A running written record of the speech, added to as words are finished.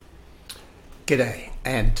G'day,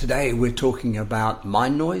 and today we're talking about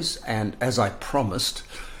mind noise, and as I promised,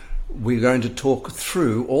 we're going to talk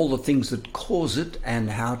through all the things that cause it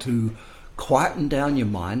and how to quieten down your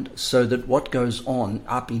mind so that what goes on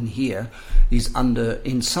up in here is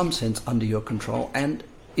in some sense, under your control and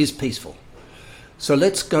is peaceful. So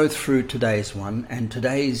let's go through today's one, and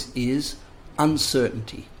today's is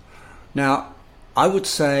uncertainty. Now, I would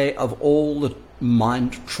say of all the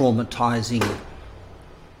mind traumatizing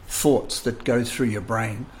thoughts that go through your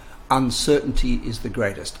brain, uncertainty is the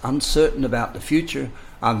greatest. Uncertain about the future,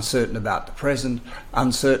 uncertain about the present,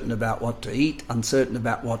 uncertain about what to eat, uncertain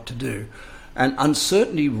about what to do. And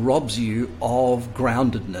uncertainty robs you of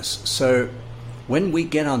groundedness. So when we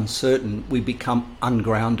get uncertain, we become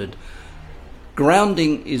ungrounded.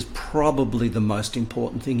 Grounding is probably the most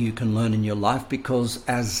important thing you can learn in your life, because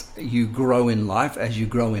as you grow in life, as you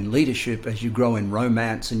grow in leadership, as you grow in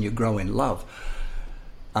romance and you grow in love,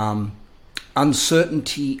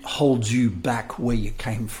 uncertainty holds you back where you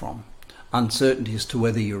came from. Uncertainty as to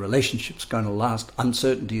whether your relationship's going to last,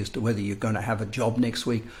 uncertainty as to whether you're going to have a job next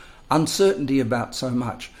week, uncertainty about so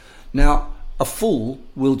much. Now, a fool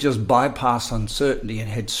will just bypass uncertainty and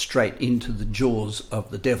head straight into the jaws of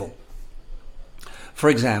the devil. For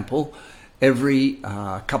example, every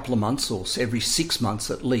couple of months, or every 6 months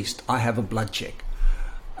at least, I have a blood check.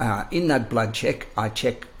 In that blood check, I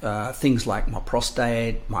check things like my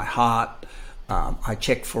prostate, my heart. I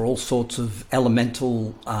check for all sorts of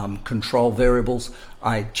elemental control variables.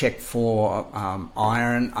 I check for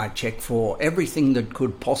iron. I check for everything that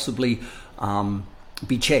could possibly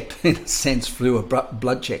be checked, in a sense, through a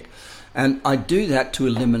blood check. And I do that to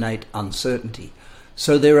eliminate uncertainty.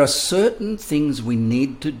 So there are certain things we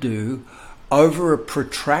need to do over a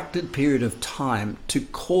protracted period of time to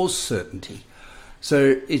cause certainty.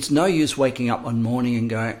 So it's no use waking up one morning and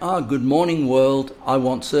going, "Oh, good morning, world, I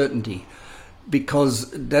want certainty." Because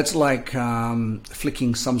that's like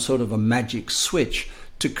flicking some sort of a magic switch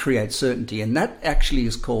to create certainty. And that actually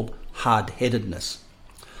is called hard-headedness.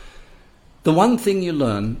 The one thing you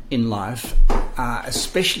learn in life,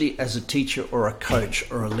 especially as a teacher or a coach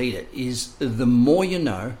or a leader, is the more you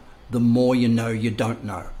know you don't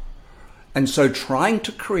know. And so trying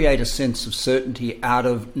to create a sense of certainty out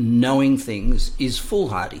of knowing things is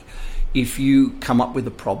foolhardy. If you come up with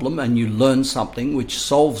a problem and you learn something which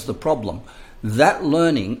solves the problem, that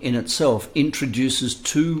learning in itself introduces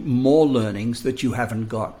 2 more learnings that you haven't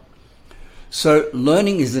got. So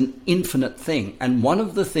learning is an infinite thing. And one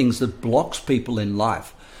of the things that blocks people in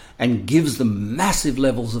life and gives them massive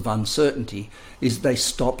levels of uncertainty is they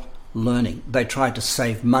stop learning. They try to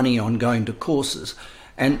save money on going to courses.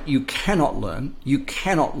 And you cannot learn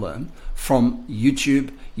from YouTube,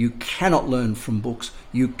 you cannot learn from books,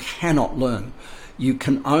 you cannot learn. You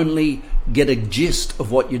can only get a gist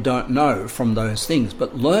of what you don't know from those things.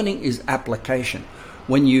 But learning is application.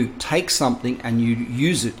 When you take something and you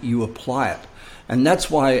use it, you apply it. And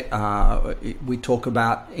that's why we talk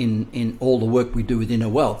about in all the work we do with Inner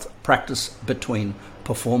Wealth, practice between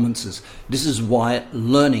performances. This is why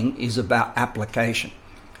learning is about application.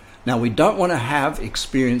 Now, we don't want to have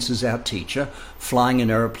experience as our teacher flying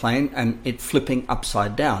an aeroplane and it flipping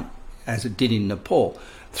upside down, as it did in Nepal,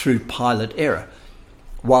 through pilot error,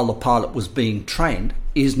 while the pilot was being trained,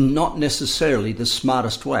 is not necessarily the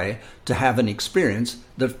smartest way to have an experience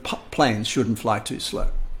that planes shouldn't fly too slow.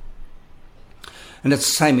 And it's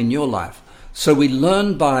the same in your life. So we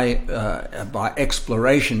learn by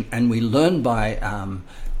exploration, and we learn by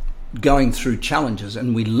going through challenges,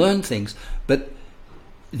 and we learn things, but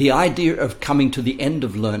the idea of coming to the end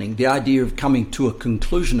of learning, the idea of coming to a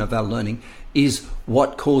conclusion of our learning, is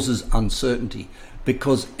what causes uncertainty.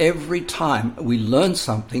 Because every time we learn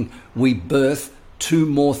something, we birth 2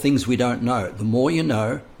 more things we don't know. The more you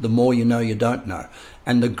know you don't know.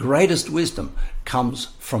 And the greatest wisdom comes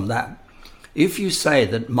from that. If you say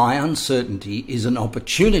that my uncertainty is an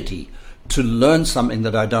opportunity to learn something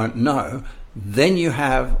that I don't know, then you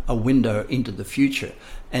have a window into the future.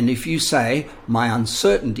 And if you say my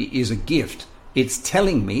uncertainty is a gift, it's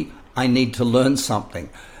telling me I need to learn something,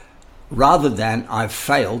 rather than I've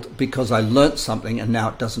failed because I learnt something and now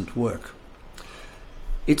it doesn't work.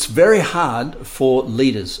 It's very hard for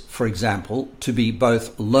leaders, for example, to be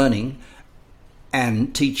both learning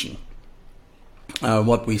and teaching.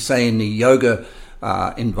 What we say in the yoga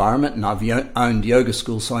environment, and I've owned yoga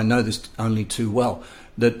schools, so I know this only too well,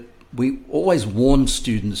 that we always warn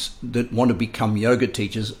students that want to become yoga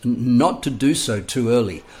teachers not to do so too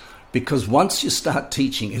early, because once you start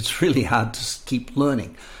teaching, it's really hard to keep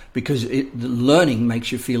learning, because the learning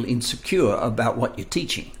makes you feel insecure about what you're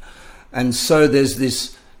teaching. And so there's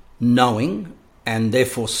this knowing and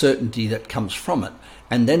therefore certainty that comes from it.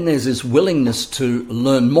 And then there's this willingness to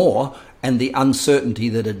learn more and the uncertainty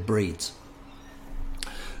that it breeds.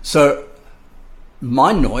 So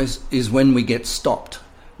mind noise is when we get stopped.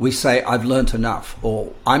 We say, I've learnt enough,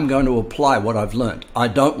 or I'm going to apply what I've learnt. I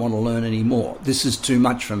don't want to learn anymore. This is too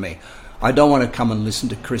much for me. I don't want to come and listen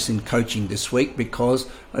to Chris in coaching this week because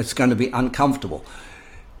it's going to be uncomfortable.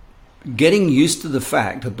 Getting used to the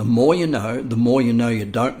fact that the more you know you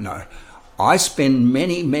don't know. I spend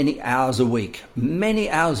many hours a week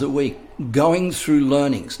going through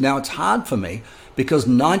learnings. Now, it's hard for me because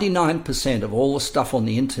 99% of all the stuff on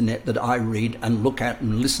the internet that I read and look at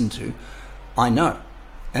and listen to, I know.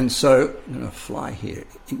 And so, I'm going to fly here.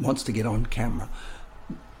 It wants to get on camera.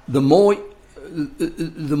 The more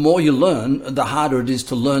you learn, the harder it is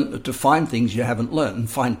to find things you haven't learned and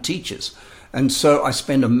find teachers. And so I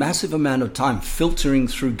spend a massive amount of time filtering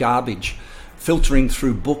through garbage, filtering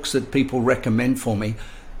through books that people recommend for me,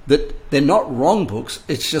 that they're not wrong books,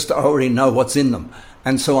 it's just I already know what's in them.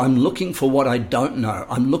 And so I'm looking for what I don't know.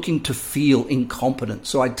 I'm looking to feel incompetent.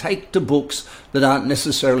 So I take to books that aren't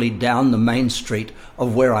necessarily down the main street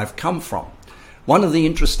of where I've come from. One of the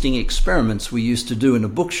interesting experiments we used to do in a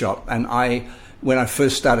bookshop, and when I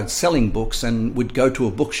first started selling books and would go to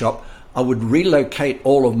a bookshop, I would relocate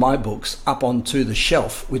all of my books up onto the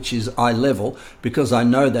shelf, which is eye level, because I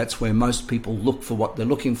know that's where most people look for what they're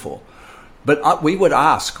looking for. But we would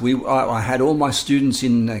ask. I had all my students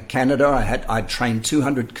in Canada. I trained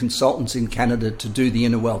 200 consultants in Canada to do the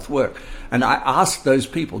inner wealth work. And I asked those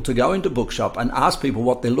people to go into bookshop and ask people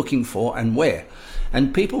what they're looking for and where.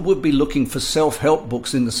 And people would be looking for self-help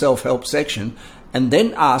books in the self-help section, and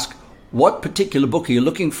then ask, what particular book are you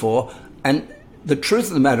looking for? And the truth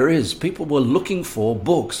of the matter is, people were looking for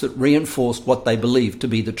books that reinforced what they believed to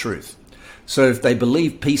be the truth. So if they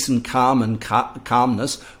believed peace and calm and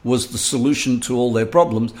calmness was the solution to all their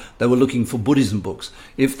problems, they were looking for Buddhism books.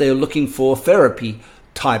 If they were looking for therapy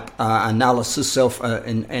type analysis,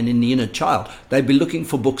 and in the inner child, they'd be looking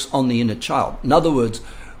for books on the inner child. In other words,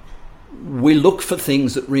 we look for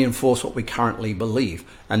things that reinforce what we currently believe,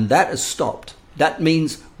 and that has stopped. That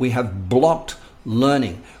means we have blocked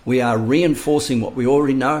learning. We are reinforcing what we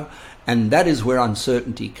already know, and that is where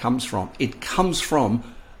uncertainty comes from. It comes from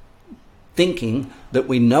thinking that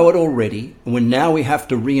we know it already, and now we have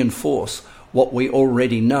to reinforce what we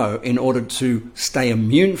already know in order to stay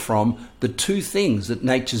immune from the two things that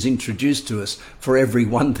nature's introduced to us for every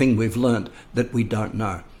one thing we've learned that we don't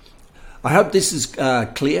know. I hope this is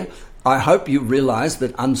clear. I hope you realize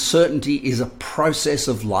that uncertainty is a process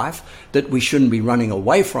of life, that we shouldn't be running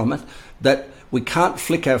away from it, that we can't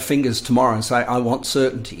flick our fingers tomorrow and say, I want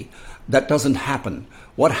certainty. That doesn't happen.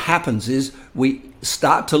 What happens is we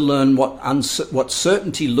start to learn what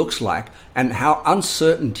certainty looks like and how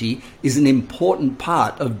uncertainty is an important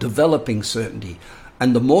part of developing certainty.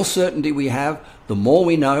 And the more certainty we have, the more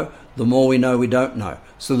we know we don't know.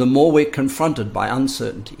 So the more we're confronted by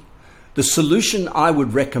uncertainty. The solution I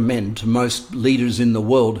would recommend to most leaders in the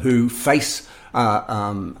world who face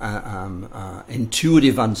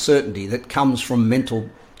intuitive uncertainty that comes from mental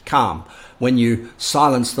calm. When you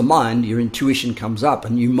silence the mind, your intuition comes up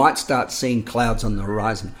and you might start seeing clouds on the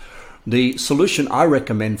horizon. The solution I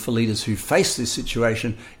recommend for leaders who face this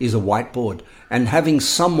situation is a whiteboard, and having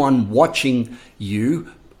someone watching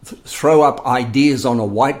you throw up ideas on a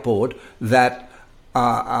whiteboard that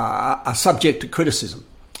are subject to criticism.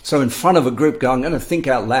 So in front of a group, go, I'm going to think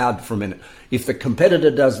out loud for a minute. If the competitor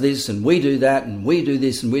does this and we do that and we do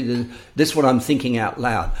this and we do this is what I'm thinking out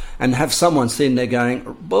loud. And have someone sitting there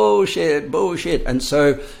going, bullshit. And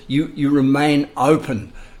so you remain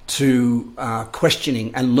open to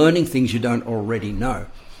questioning and learning things you don't already know.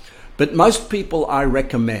 But most people I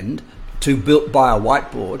recommend to buy a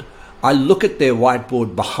whiteboard. I look at their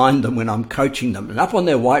whiteboard behind them when I'm coaching them. And up on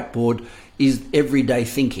their whiteboard is everyday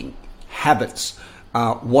thinking, habits.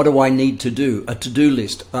 What do I need to do? A to-do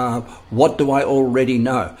list. What do I already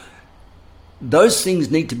know? Those things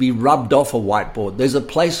need to be rubbed off a whiteboard. There's a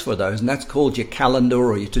place for those, and that's called your calendar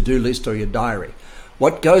or your to-do list or your diary.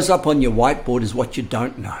 What goes up on your whiteboard is what you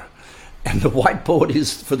don't know. And the whiteboard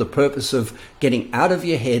is for the purpose of getting out of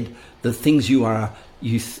your head the things you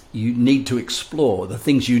need to explore, the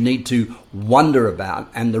things you need to wonder about.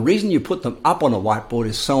 And the reason you put them up on a whiteboard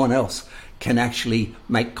is someone else can actually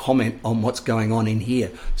make comment on what's going on in here.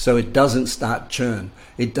 So it doesn't start churn,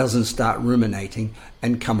 it doesn't start ruminating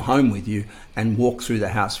and come home with you and walk through the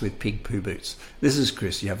house with pig poo boots. This is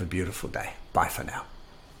Chris. You have a beautiful day. Bye for now.